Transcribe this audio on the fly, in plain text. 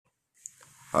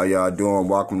How y'all doing?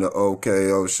 Welcome to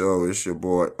OKO Show. It's your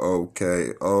boy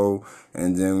OKO.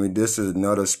 And then this is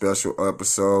another special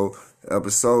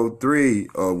episode 3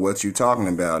 of What You Talking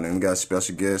About. And we got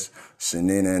special guest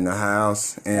Shanina in the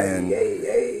house. And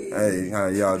hey, how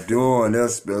y'all doing?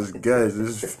 That's special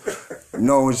guest.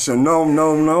 No, Nina. You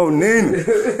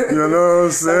know what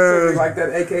I'm saying? Like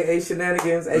that, aka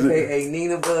Shenanigans, aka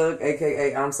Nina Bug,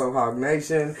 aka I'm So Hog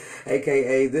Nation,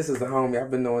 aka this is the homie. I've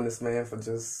been knowing this man for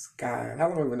just, God, how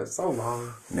long have we been? So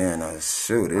long. Man,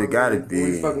 shoot, it gotta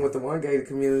be. We fucking with the one gated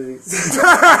communities.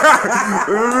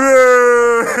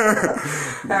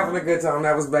 Having a good time.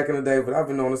 That was back in the day, but I've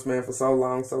been knowing this man for so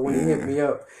long. So when he hit me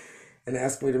up and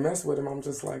asked me to mess with him, I'm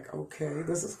just like, okay,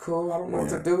 this is cool. I don't know what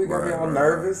to do. He got me all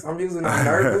nervous. I'm usually not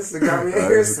nervous. It got me in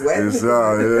here sweating. It's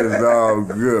all good.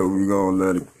 We're going to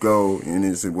let it go. And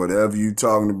it's whatever you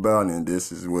talking about, and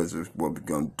this is what we're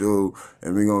going to do.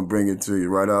 And we're going to bring it to you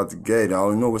right out the gate. I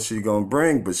don't know what she's going to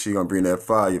bring, but she's going to bring that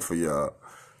fire for y'all.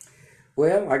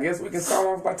 Well, I guess we can start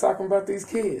off by talking about these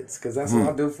kids, because that's what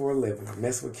I do for a living. I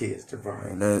mess with kids,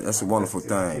 Javon. That's a wonderful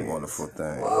thing. Wonderful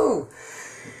thing. Whoa.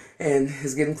 And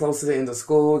it's getting close to the end of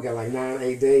school. Got like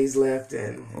 8 days left,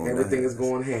 and everything is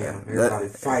going ham. Everybody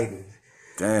fighting.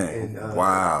 Dang. And,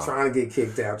 wow. Trying to get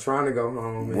kicked out, trying to go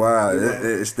home. And, wow.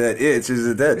 It's that itch. Is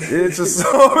it that itch or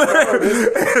something?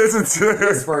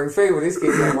 It's spring fever. These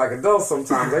kids act like adults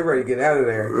sometimes. They ready to get out of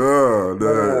there.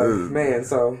 Oh, man,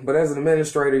 but as an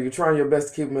administrator, you're trying your best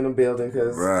to keep them in the building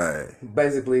because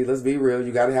basically, let's be real,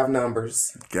 you got to have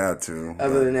numbers. Got to.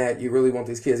 Other than that, you really want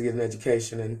these kids to get an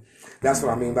education, and that's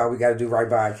what I mean by we got to do right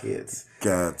by our kids.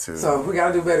 Got to. So we got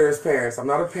to do better as parents. I'm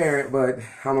not a parent, but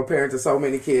I'm a parent to so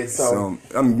many kids. So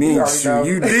I mean,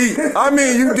 you deep.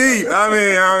 You deep.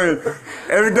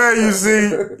 Every day you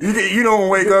see, you don't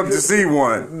wake up to see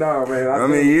one. No,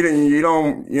 man. You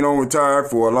don't retire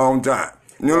for a long time.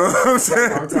 You know what I'm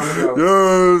saying? Long time ago. You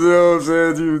know what I'm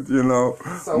saying? You know.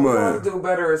 So we got to do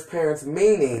better as parents,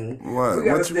 meaning we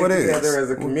got to stick together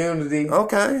as a community.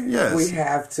 Okay, yes. We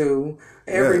have to.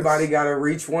 Everybody got to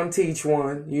reach one, teach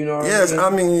one. You know what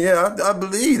I mean? Yes, I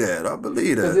believe that.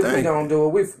 Because if we don't do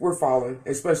it, we're falling,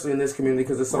 especially in this community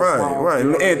because it's so small. Right.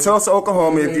 In Tulsa,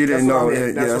 Oklahoma, if you didn't know.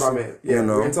 That's what I meant. Yeah,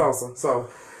 we're in Tulsa. So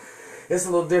it's a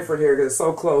little different here because it's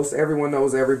so close. Everyone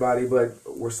knows everybody, but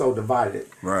we're so divided.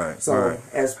 Right. So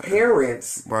as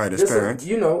parents,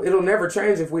 it'll never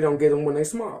change if we don't get them when they're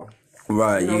small.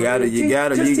 Right, you gotta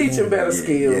just teach them better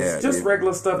skills, just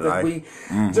regular stuff that we.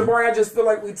 Jabari, I just feel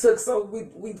like we took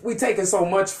we taking so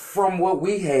much from what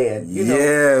we had. I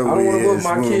don't want to whoop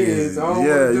my kids. I don't want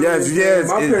to do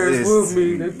my parents whooped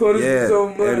me. They put us in so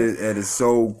much. It is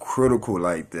so critical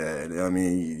like that. I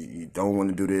mean, you don't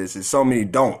want to do this. There's so many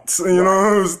don'ts. You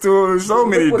know, there's so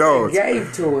many don'ts. They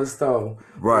gave to us though.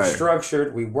 Right. We're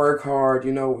structured. We work hard.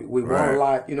 We want a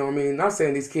lot. You know what I mean? Not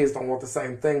saying these kids don't want the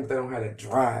same thing, but they don't have that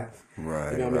drive.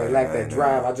 Right. You know what I mean? They lack that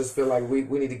drive. I just feel like we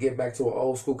need to get back to an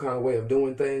old school kind of way of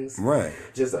doing things. Right.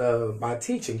 Just by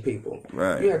teaching people.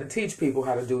 Right. You have to teach people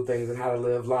how to do things and how to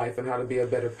live life and how to be a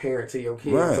better parent to your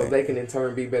kids so they can in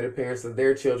turn be better parents to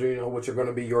their children, which are going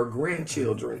to be your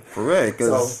grandchildren. Correct.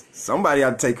 Because somebody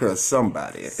ought to take care of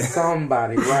somebody.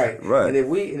 Somebody, right. Right. And if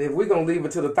we're going to leave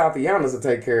it to the Tatianas to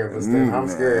take care of us, then I'm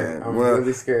scared. I'm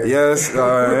really scared. Yes,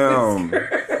 I am.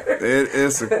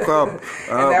 It's a couple.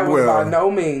 And that was by no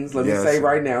means, let me say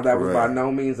right now, that was by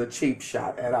no means a cheap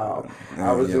shot at all.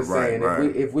 I was just saying,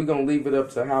 if we're going to leave it up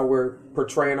to how we're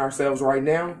portraying ourselves right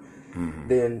now,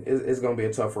 then it's going to be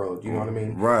a tough road. You know what I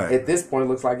mean? Right. At this point, it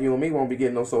looks like you and me won't be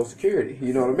getting no Social Security.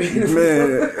 You know what I mean?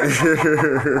 Man.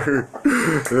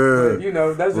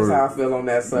 That's just how I feel on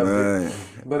that subject. Man.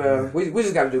 But we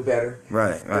just got to do better.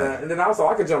 Right. And then also,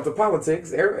 I could jump to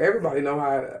politics. Everybody know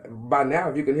how, by now,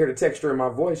 if you can hear the texture in my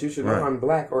voice, you should know I'm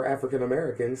black or African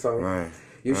American. So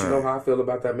you should know how I feel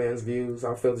about that man's views.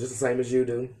 I feel just the same as you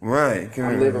do. Right.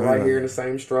 I'm living right here in the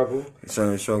same struggle. The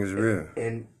same struggle is real.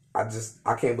 And I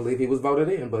can't believe he was voted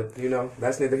in, but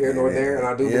that's neither here nor there. And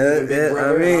I do believe in Big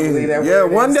Brother.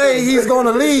 One day he's going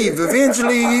to leave.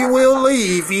 Eventually he will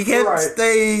leave. He can't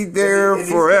stay there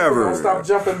forever. Don't stop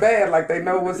jumping bad like they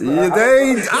know what's. I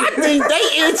think they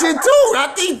itching too.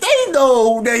 I think they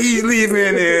know that he's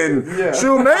leaving, and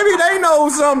shoot, maybe they know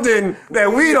something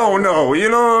that we don't know. You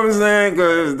know what I'm saying?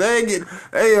 Because they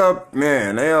up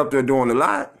there doing a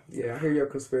lot. Yeah, I hear your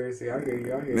conspiracy. I hear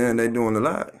you. Man, they doing a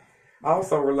lot.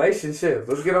 Also, relationships.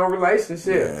 Let's get on relationships.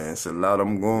 Yeah, it's a lot of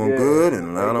them going good and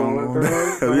a lot of them going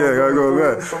bad. Yeah, go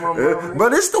good.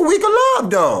 But it's the week of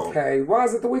love, though. Okay, why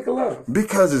is it the week of love?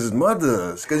 Because it's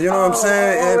mothers. Because you know what I'm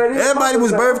saying? Everybody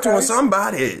was birthed to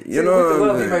somebody. You know what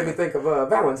I'm saying? You made me think of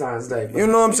Valentine's Day. You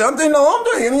know what I'm saying? I'm thinking,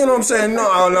 you know what I'm saying? No.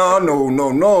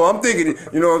 I'm thinking,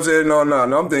 you know what I'm saying? No.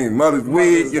 I'm thinking Mother's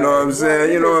Week. You know what I'm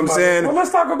saying? You know what I'm saying? Well,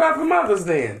 let's talk about the mothers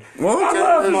then. Well, I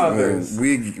love mothers.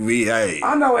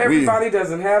 I know everybody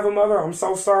doesn't have a mother. I'm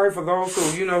so sorry for those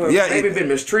who, have maybe been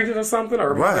mistreated or something,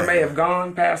 or mother may have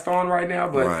passed on right now,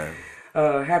 but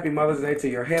happy Mother's Day to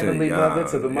your heavenly mother,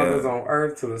 to the mothers on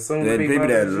earth, to the soon-to-be people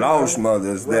mothers. That lost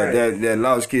mothers, that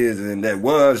lost kids and that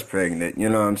was pregnant, you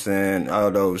know what I'm saying?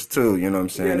 All those too, you know what I'm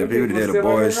saying? The people that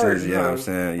abortions, you know what I'm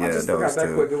saying? I just forgot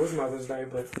that quick. It was Mother's Day,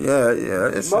 but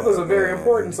mothers are very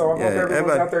important, so I hope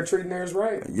everyone's out there treating theirs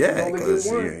right. Yeah, because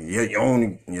you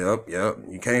only,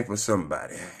 you came for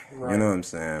somebody. Right. You know what I'm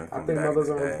saying? I think mothers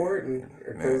are important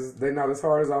because they're not as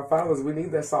hard as our fathers. We need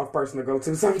that soft person to go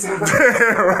to sometimes.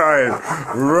 right.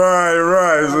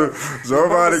 So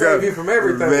somebody got save you from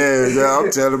everything. Man,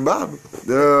 I'm telling Bobby.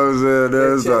 They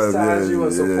chastise you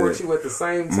and support you at the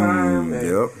same time. And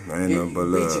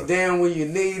beat you down when you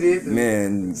need it.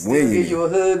 Man, give you a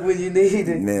hug when you need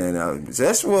it. Man,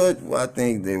 that's what I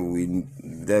think that we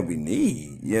need.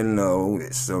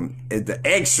 The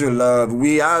extra love.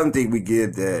 I don't think we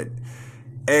give that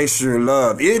extra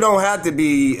love. It don't have to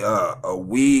be a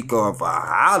week or a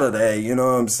holiday, you know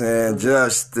what I'm saying?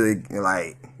 Just to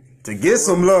get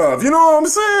some love, you know what I'm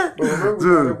saying? But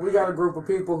remember, we got a group of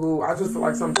people who I just feel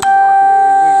like some people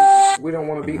we don't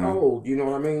want to be old, you know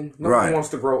what I mean? No one wants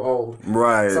to grow old.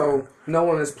 Right. So no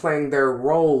one is playing their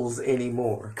roles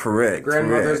anymore. Correct.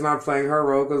 Grandmother's not playing her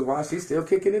role because she's still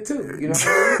kicking it too. You know what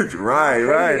I mean?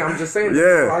 right. I'm just saying.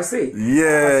 Yeah. I see.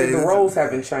 Yeah. I see the roles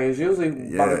haven't changed. Usually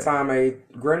by the time a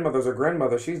grandmother's a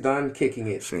grandmother, she's done kicking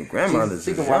it. She can watch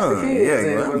the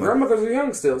kids. But grandmothers are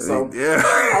young still. So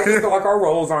I just feel like our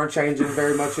roles aren't changing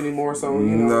very much anymore. So,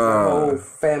 the whole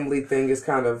family thing is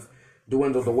kind of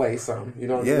dwindled away some. I'm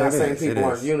not saying people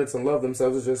aren't units and love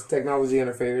themselves. It's just technology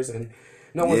interferes and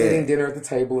no one's eating dinner at the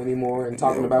table anymore and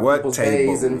talking about people's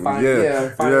days and finding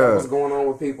out what's going on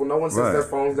with people. No one sets their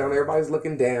phones down. Everybody's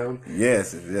looking down.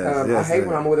 Yes. I hate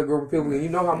when I'm with a group of people. And you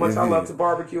know how much I love to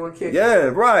barbecue and kick.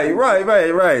 Yeah, right.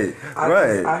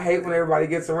 I hate when everybody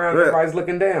gets around and everybody's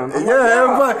looking down.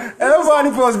 Everybody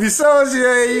supposed to be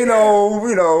associated,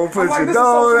 put your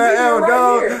dog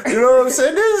right you know what I'm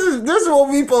saying? This is what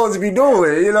we supposed to be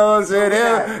doing, you know what I'm saying?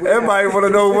 Everybody want to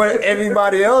know what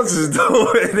everybody else is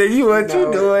doing.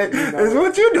 You do it. It's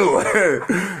what you doing.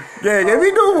 Can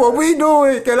we do what we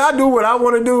doing? Can I do what I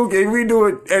want to do? Can we do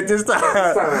it at this time?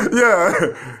 Yeah.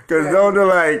 Because don't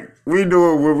we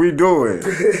doing what we doing.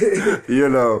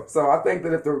 So I think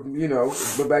that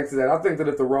but back to that, I think that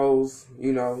if the roles,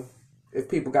 if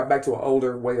people got back to an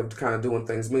older way of kind of doing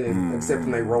things, meaning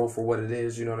accepting their role for what it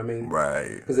is, you know what I mean?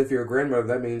 Right. Because if you're a grandmother,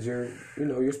 that means you're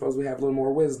supposed to have a little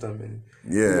more wisdom and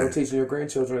teaching your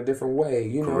grandchildren a different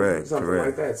way, something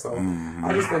like that. So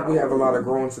I just think we have a lot of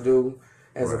growing to do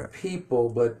as a people,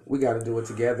 but we got to do it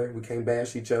together. We can't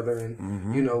bash each other and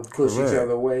push each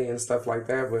other away and stuff like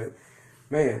that. But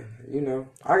man,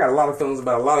 I got a lot of feelings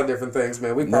about a lot of different things,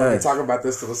 man. We probably talk about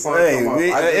this till the sun come up.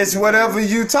 It's whatever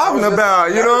you talking about.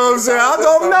 You know what I'm saying? I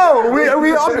don't know.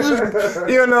 I'm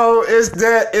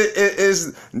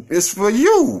just, it's for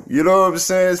you. You know what I'm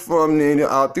saying? It's from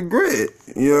out the grid.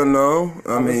 I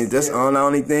mean, that's the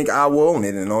only thing I want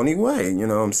it, and the only way. You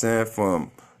know what I'm saying?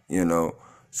 From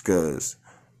it's because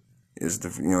it's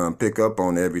the pick up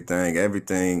on everything.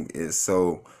 Everything is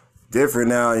so different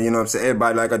now, you know what I'm saying?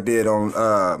 Everybody, like I did on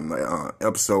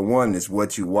episode 1, is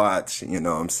what you watch, you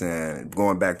know what I'm saying?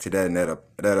 Going back to that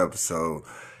episode,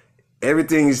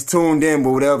 everything is tuned in,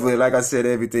 but whatever, like I said,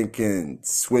 everything can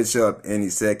switch up any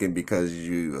second because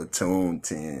you are tuned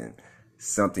in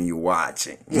something you're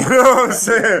watching. You know what I'm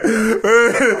saying?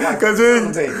 Because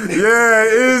it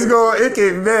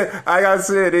can, like I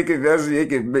said, it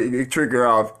can trigger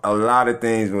off a lot of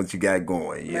things once you got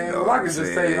going. Well, I can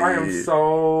just say I am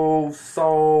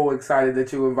so excited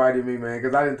that you invited me, man,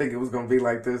 because I didn't think it was going to be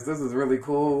like this. This is really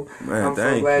cool. Man, I'm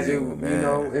so glad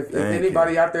if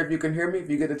anybody out there, if you can hear me, if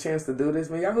you get a chance to do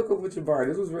this, man, y'all hook up with your bar.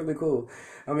 This was really cool.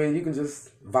 I mean, you can just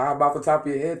vibe off the top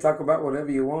of your head, talk about whatever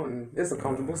you want, and it's a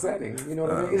comfortable setting. You know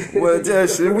what I mean? Well, that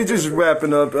shit, we just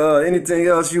wrapping up. Anything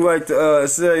else you like to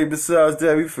say besides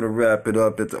that? We finna wrap it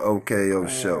up at the OKO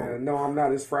show. No, I'm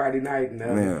not. It's Friday night, and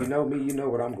if you know me, you know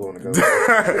what I'm going to go.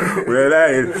 Well,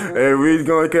 hey, we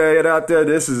gonna carry it out there.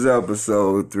 This is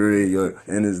episode 3,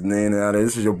 and his name out there.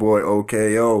 This is your boy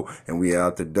OKO, and we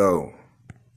out the door.